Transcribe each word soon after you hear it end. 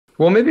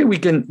Well, maybe we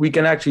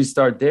can actually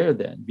start there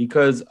then,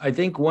 because I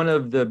think one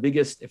of the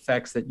biggest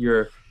effects that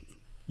your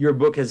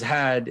book has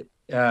had,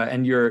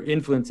 and your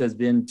influence has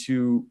been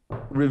to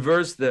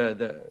reverse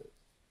the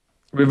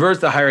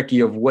hierarchy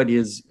of what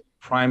is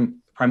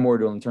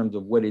primordial in terms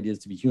of what it is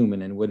to be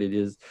human and what it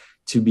is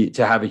to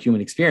have a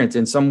human experience.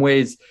 In some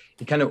ways,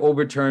 it kind of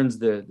overturns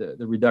the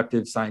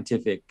reductive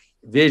scientific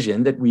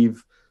vision that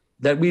we've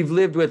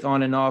lived with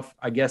on and off,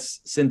 I guess,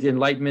 since the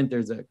Enlightenment.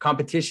 There's a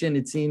competition,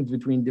 it seems,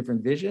 between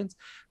different visions,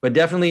 but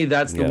definitely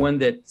that's the Yeah. one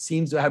that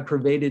seems to have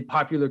pervaded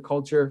popular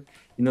culture.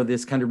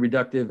 This kind of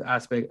reductive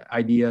aspect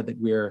idea that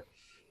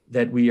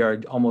we are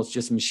almost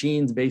just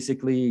machines,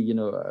 basically,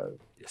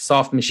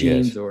 soft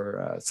machines Yes.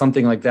 or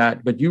something like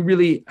that. But you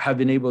really have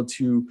been able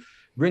to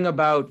bring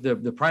about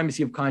the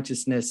primacy of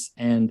consciousness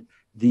and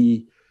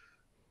the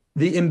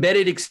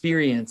embedded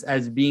experience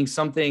as being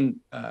something.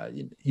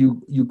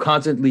 You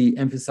constantly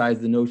emphasize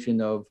the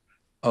notion of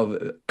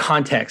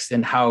context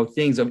and how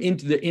things of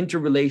into the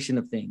interrelation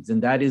of things,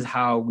 and that is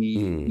how we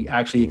Mm,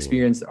 actually mm.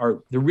 experience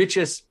the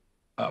richest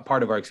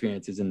part of our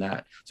experiences in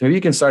that. So maybe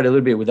you can start a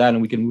little bit with that,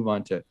 and we can move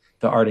on to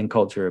the art and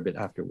culture a bit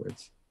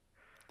afterwards.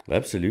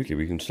 Absolutely,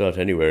 we can start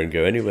anywhere and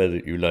go anywhere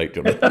that you like,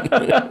 Jonathan.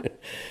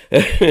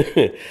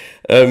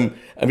 Yeah,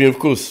 I mean, of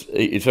course,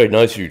 it's very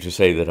nice of you to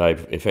say that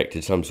I've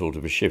effected some sort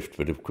of a shift,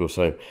 but of course,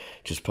 I'm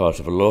just part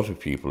of a lot of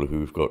people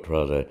who've got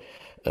rather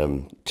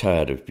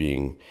tired of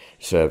being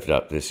served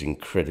up this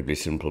incredibly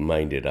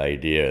simple-minded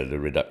idea, the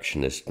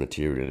reductionist,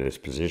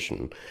 materialist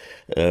position.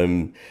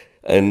 Um,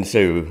 and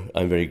so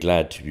I'm very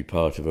glad to be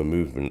part of a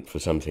movement for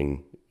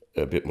something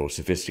a bit more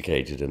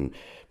sophisticated and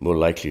more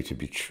likely to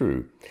be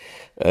true.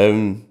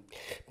 Um,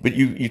 but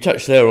you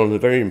touched there on a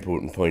very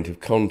important point of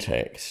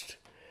context,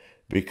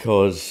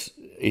 because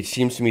it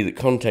seems to me that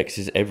context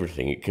is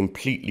everything. It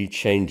completely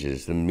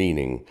changes the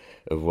meaning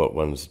of what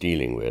one's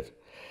dealing with.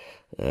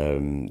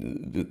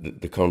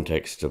 The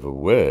context of a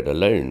word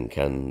alone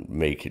can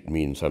make it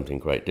mean something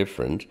quite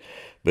different,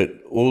 but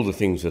all the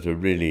things that are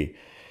really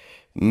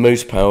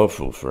most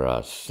powerful for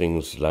us,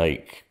 things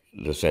like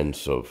the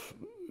sense of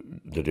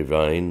the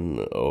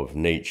divine, of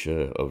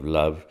nature, of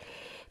love,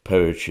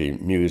 poetry,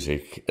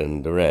 music,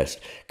 and the rest,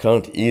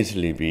 can't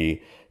easily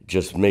be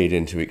just made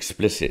into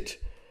explicit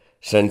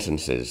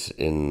sentences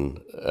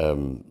in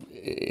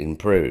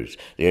prose.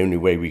 The only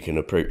way we can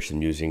approach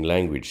them using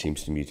language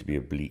seems to me to be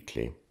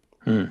obliquely.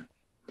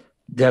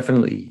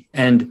 definitely.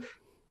 And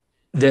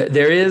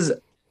there is,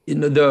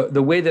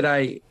 the way that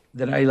I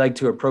like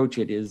to approach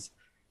it is,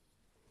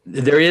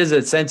 there is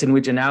a sense in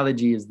which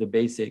analogy is the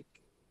basic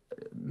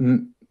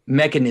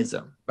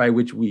mechanism by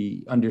which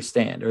we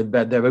understand, or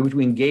by which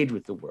we engage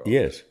with the world.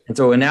 Yes, And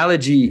so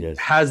analogy yes,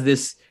 has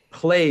this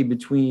play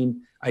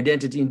between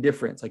identity and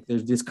difference. Like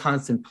there's this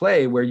constant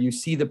play where you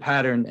see the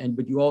pattern,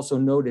 but you also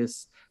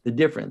notice the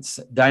difference.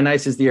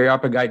 Dionysius the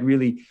Areopagite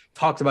really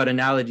talks about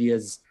analogy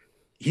as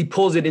he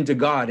pulls it into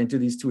God, into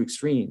these two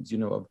extremes,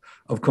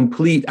 of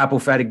complete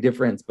apophatic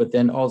difference, but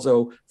then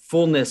also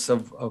fullness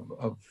of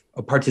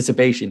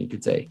participation, you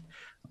could say.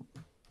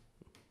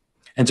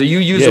 And so you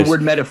use the yes,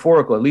 word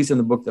metaphorical, at least in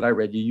the book that I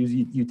read.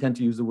 You tend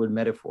to use the word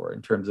metaphor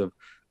in terms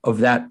of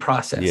that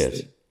process.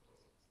 yes.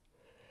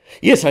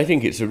 Yes, I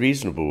think it's a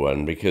reasonable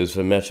one, because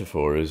a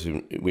metaphor is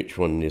in which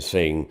one is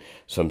saying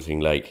something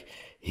like,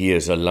 he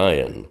is a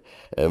lion.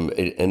 And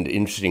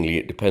interestingly,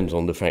 it depends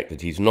on the fact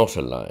that he's not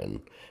a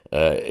lion.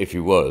 If he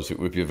was, it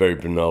would be a very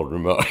banal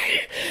remark.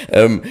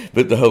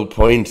 But the whole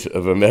point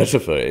of a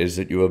metaphor is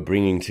that you are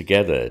bringing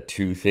together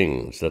two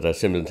things that are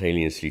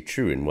simultaneously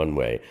true in one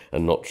way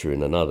and not true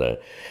in another.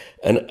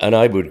 And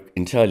I would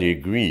entirely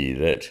agree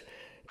that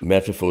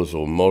metaphors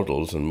or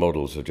models, and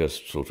models are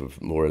just sort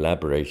of more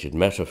elaborated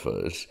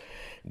metaphors,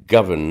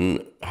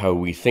 govern how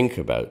we think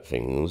about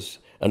things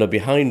and are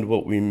behind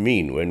what we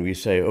mean when we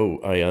say, oh,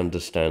 I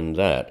understand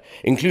that,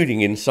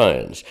 including in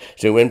science.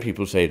 So when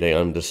people say they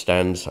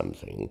understand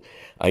something,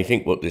 I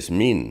think what this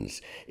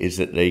means is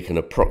that they can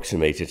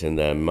approximate it in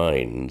their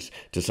minds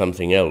to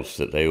something else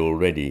that they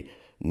already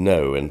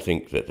know and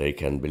think that they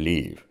can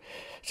believe.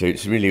 So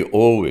it's really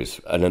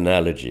always an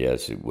analogy,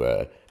 as it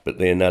were, but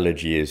the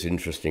analogy is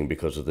interesting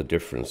because of the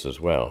difference as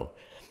well.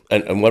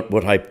 And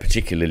what I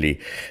particularly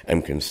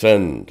am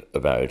concerned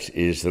about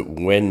is that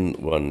when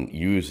one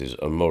uses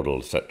a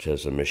model such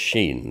as a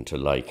machine to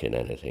liken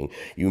anything,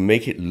 you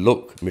make it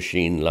look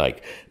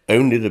machine-like.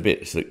 Only the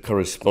bits that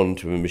correspond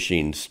to a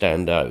machine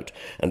stand out,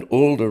 and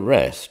all the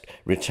rest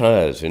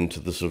retires into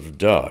the sort of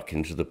dark,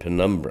 into the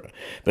penumbra.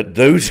 But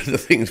those are the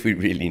things we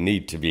really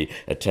need to be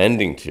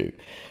attending to.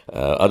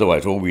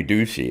 Otherwise, all we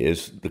do see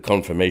is the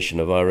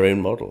confirmation of our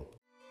own model.